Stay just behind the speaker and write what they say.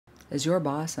Is your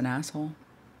boss an asshole?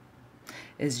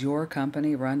 Is your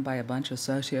company run by a bunch of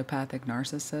sociopathic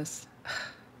narcissists?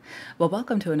 Well,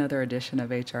 welcome to another edition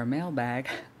of HR Mailbag,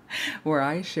 where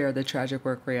I share the tragic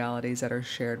work realities that are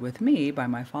shared with me by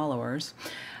my followers.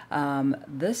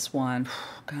 This one,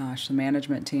 gosh, the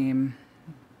management team,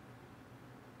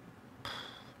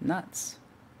 nuts,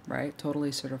 right?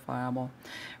 Totally certifiable.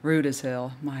 Rude as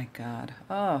hell. My God.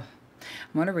 Oh,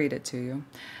 I'm going to read it to you.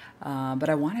 But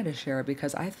I wanted to share it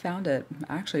because I found it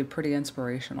actually pretty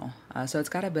inspirational. So it's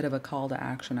got a bit of a call to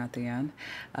action at the end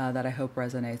that I hope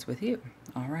resonates with you.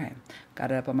 All right,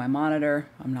 got it up on my monitor.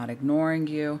 I'm not ignoring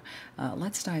you.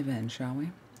 Let's dive in, shall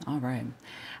we? All right.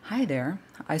 Hi there.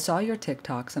 I saw your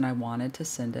TikToks and I wanted to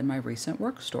send in my recent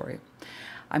work story.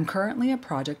 I'm currently a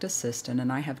project assistant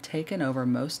and I have taken over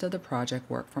most of the project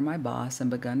work from my boss and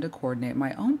begun to coordinate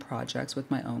my own projects with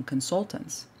my own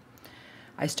consultants.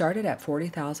 I started at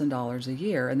 $40,000 a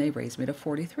year and they raised me to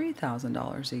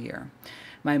 $43,000 a year.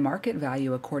 My market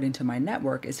value according to my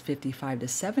network is $55,000 to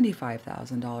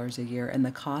 $75,000 a year and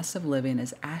the cost of living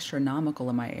is astronomical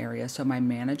in my area, so my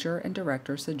manager and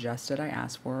director suggested I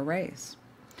ask for a raise.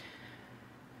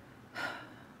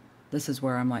 This is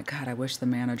where I'm like, God, I wish the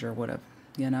manager would have,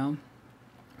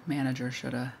 manager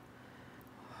should have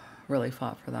really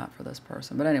fought for that for this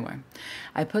person. But anyway,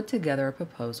 I put together a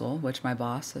proposal, which my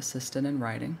boss assisted in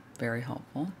writing, very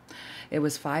helpful. It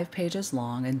was 5 pages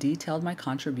long and detailed my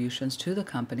contributions to the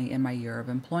company in my year of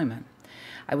employment.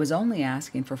 I was only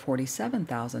asking for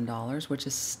 $47,000, which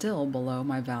is still below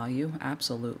my value.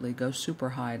 Absolutely, go super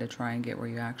high to try and get where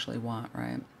you actually want,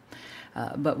 right?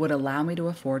 But would allow me to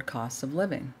afford costs of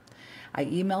living. I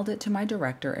emailed it to my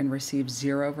director and received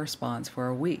zero response for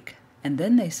a week. And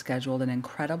then they scheduled an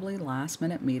incredibly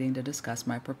last-minute meeting to discuss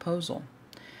my proposal.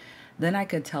 Then I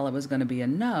could tell it was going to be a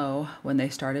no when they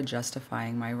started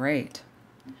justifying my rate.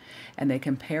 And they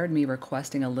compared me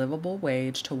requesting a livable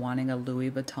wage to wanting a Louis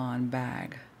Vuitton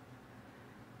bag.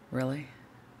 Really?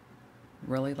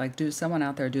 Really? Like, someone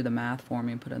out there do the math for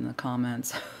me and put it in the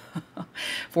comments.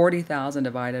 40,000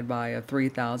 divided by a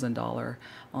 $3,000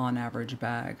 on average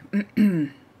bag.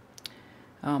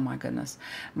 Oh my goodness.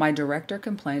 My director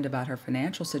complained about her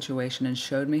financial situation and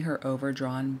showed me her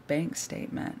overdrawn bank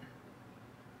statement.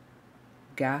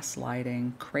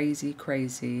 Gaslighting, crazy,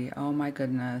 crazy. Oh my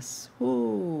goodness.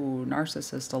 Ooh,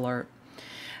 narcissist alert.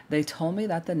 They told me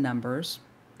that the numbers,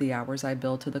 the hours I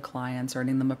billed to the clients,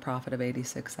 earning them a profit of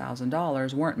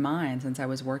 $86,000, weren't mine since I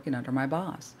was working under my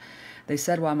boss. They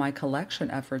said while my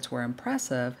collection efforts were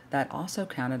impressive, that also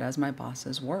counted as my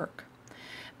boss's work.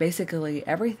 Basically,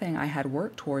 everything I had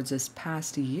worked towards this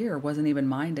past year wasn't even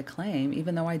mine to claim,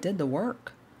 even though I did the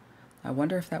work. I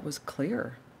wonder if that was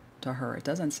clear to her. It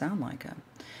doesn't sound like it.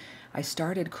 I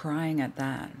started crying at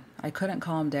that. I couldn't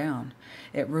calm down.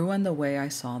 It ruined the way I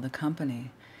saw the company.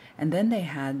 And then they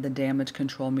had the damage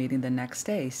control meeting the next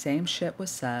day. Same shit was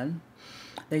said.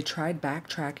 They tried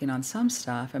backtracking on some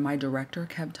stuff, and my director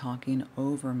kept talking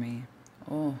over me.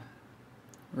 Oh,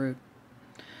 rude.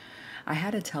 I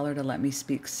had to tell her to let me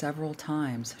speak several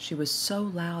times. She was so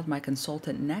loud, my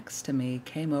consultant next to me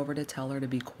came over to tell her to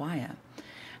be quiet.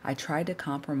 I tried to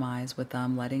compromise with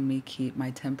them, letting me keep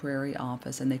my temporary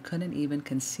office, and they couldn't even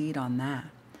concede on that.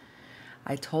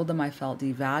 I told them I felt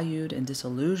devalued and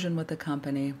disillusioned with the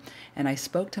company, and I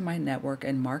spoke to my network,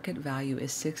 and market value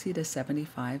is $60,000 to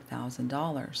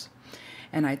 $75,000.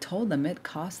 And I told them it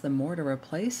cost them more to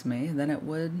replace me than it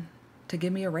would to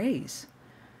give me a raise.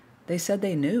 They said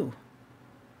they knew,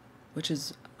 which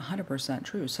is 100%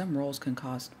 true. Some roles can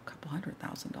cost a couple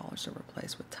 $100,000 to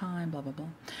replace with time, blah, blah, blah.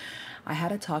 I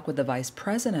had a talk with the vice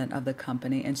president of the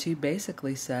company, and she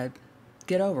basically said,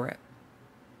 get over it.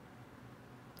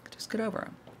 Just get over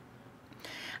it.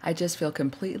 I just feel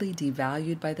completely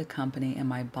devalued by the company, and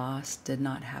my boss did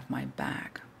not have my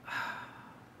back.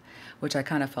 Which I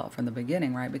kind of felt from the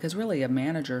beginning, right? Because really a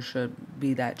manager should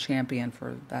be that champion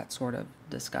for that sort of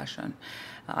discussion.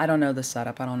 I don't know the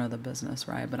setup, I don't know the business,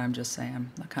 right? But I'm just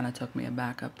saying, that kind of took me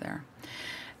aback up there.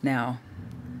 Now,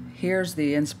 here's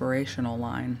the inspirational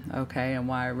line, okay? And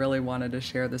why I really wanted to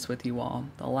share this with you all.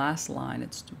 The last line,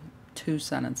 it's 2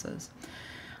 sentences.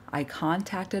 I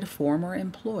contacted former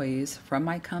employees from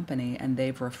my company and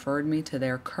they've referred me to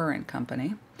their current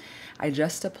company. I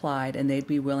just applied and they'd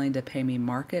be willing to pay me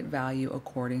market value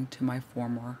according to my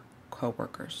former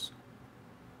coworkers.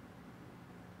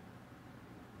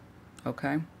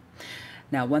 Okay?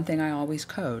 Now, one thing I always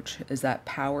coach is that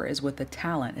power is with the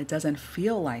talent. It doesn't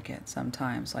feel like it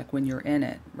sometimes, like when you're in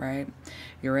it, right?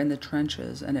 You're in the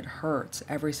trenches and it hurts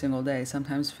every single day,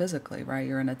 sometimes physically, right?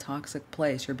 You're in a toxic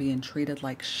place. You're being treated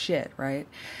like shit, right?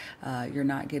 You're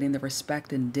not getting the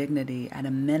respect and dignity at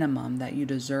a minimum that you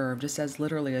deserve, just as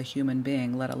literally a human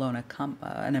being, let alone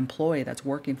an employee that's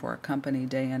working for a company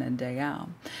day in and day out.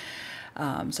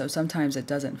 So sometimes it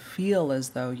doesn't feel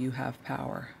as though you have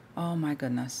power. Oh my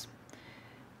goodness.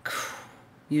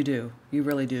 You do. You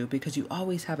really do. Because you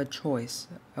always have a choice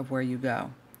of where you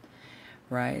go.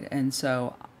 Right? And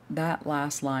so that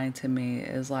last line to me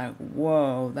is like,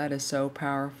 whoa, that is so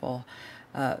powerful.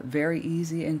 Very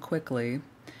easy and quickly,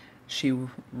 she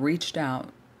reached out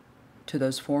to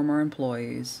those former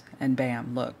employees and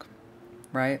bam, look,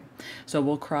 right? So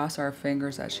we'll cross our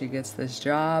fingers that she gets this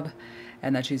job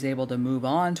and that she's able to move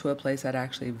on to a place that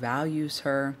actually values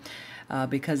her.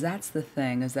 Because that's the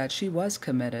thing, is that she was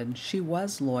committed. She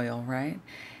was loyal, right?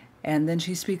 And then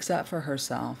she speaks up for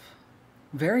herself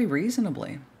very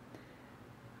reasonably.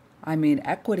 I mean,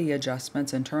 equity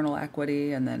adjustments, internal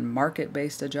equity, and then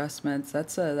market-based adjustments,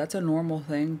 that's a normal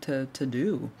thing to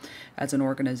do as an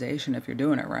organization if you're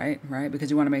doing it right?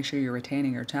 Because you want to make sure you're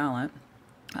retaining your talent.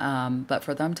 But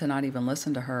for them to not even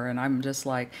listen to her, and I'm just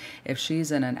like, if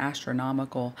she's in an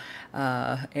astronomical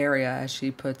area, as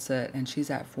she puts it, and she's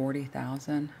at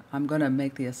 40,000, I'm going to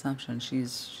make the assumption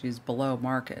she's below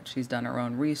market. She's done her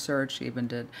own research. She even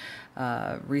did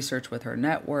research with her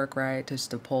network, right,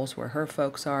 just to pulse where her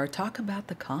folks are. Talk about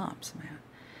the comps, man.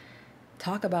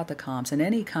 Talk about the comps. And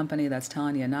any company that's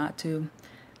telling you not to,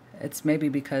 it's maybe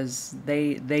because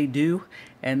they do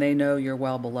and they know you're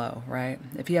well below, right?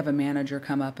 If you have a manager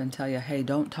come up and tell you, hey,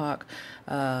 don't talk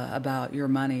about your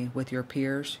money with your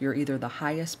peers, you're either the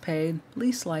highest paid,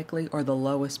 least likely, or the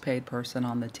lowest paid person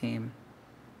on the team,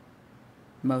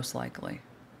 most likely,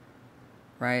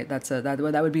 right? That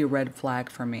would be a red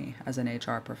flag for me as an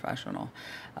HR professional.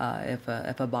 If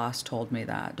a boss told me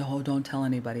that, oh, don't tell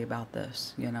anybody about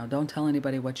this, don't tell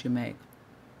anybody what you make.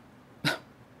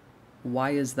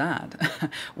 Why is that?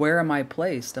 Where am I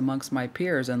placed amongst my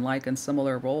peers in like and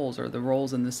similar roles, or the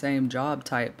roles in the same job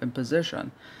type and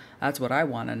position? That's what I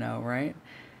want to know, right?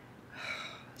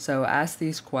 So ask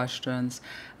these questions,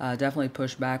 definitely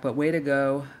push back, but way to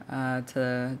go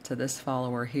to this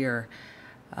follower here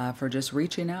for just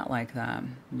reaching out like that.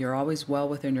 You're always well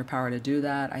within your power to do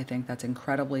that. I think that's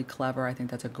incredibly clever. I think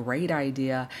that's a great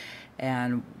idea.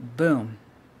 And boom,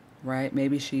 right?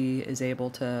 Maybe she is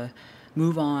able to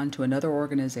move on to another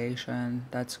organization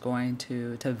that's going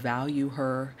to value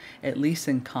her, at least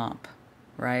in comp,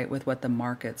 right, with what the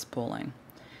market's pulling.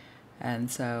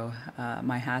 And so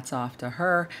my hat's off to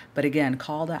her. But again,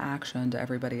 call to action to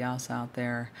everybody else out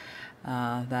there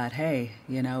that, hey,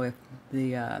 if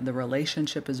the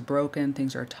relationship is broken,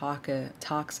 things are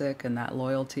toxic, and that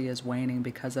loyalty is waning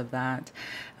because of that.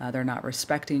 They're not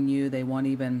respecting you. They won't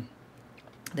even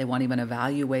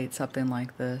evaluate something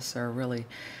like this, or really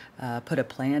put a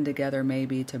plan together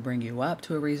maybe to bring you up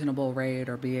to a reasonable rate,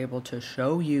 or be able to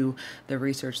show you the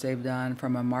research they've done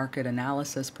from a market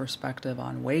analysis perspective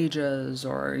on wages,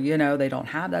 or, they don't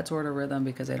have that sort of rhythm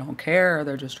because they don't care, or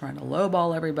they're just trying to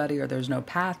lowball everybody, or there's no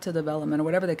path to development, or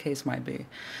whatever the case might be.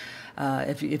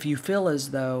 If you feel as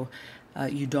though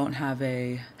you don't have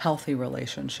a healthy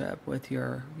relationship with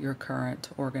your current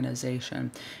organization,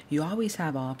 you always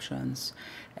have options,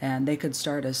 and they could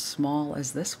start as small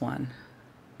as this one.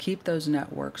 Keep those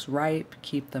networks ripe,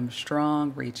 keep them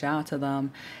strong, reach out to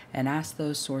them, and ask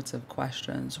those sorts of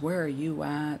questions. Where are you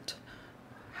at?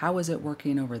 How is it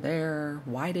working over there?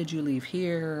 Why did you leave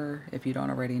here if you don't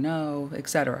already know,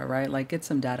 etc., right? Like, get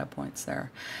some data points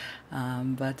there.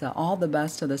 But all the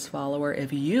best to this follower.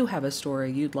 If you have a story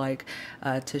you'd like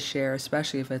to share,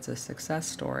 especially if it's a success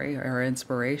story or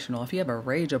inspirational, if you have a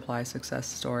Rage Apply success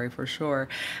story for sure,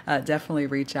 definitely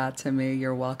reach out to me.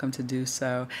 You're welcome to do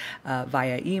so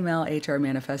via email,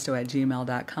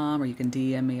 hrmanifesto@gmail.com, or you can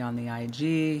DM me on the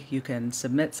IG. You can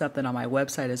submit something on my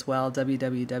website as well,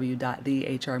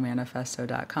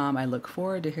 www.thehrmanifesto.com. I look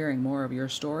forward to hearing more of your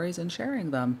stories and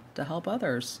sharing them to help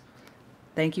others.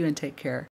 Thank you and take care.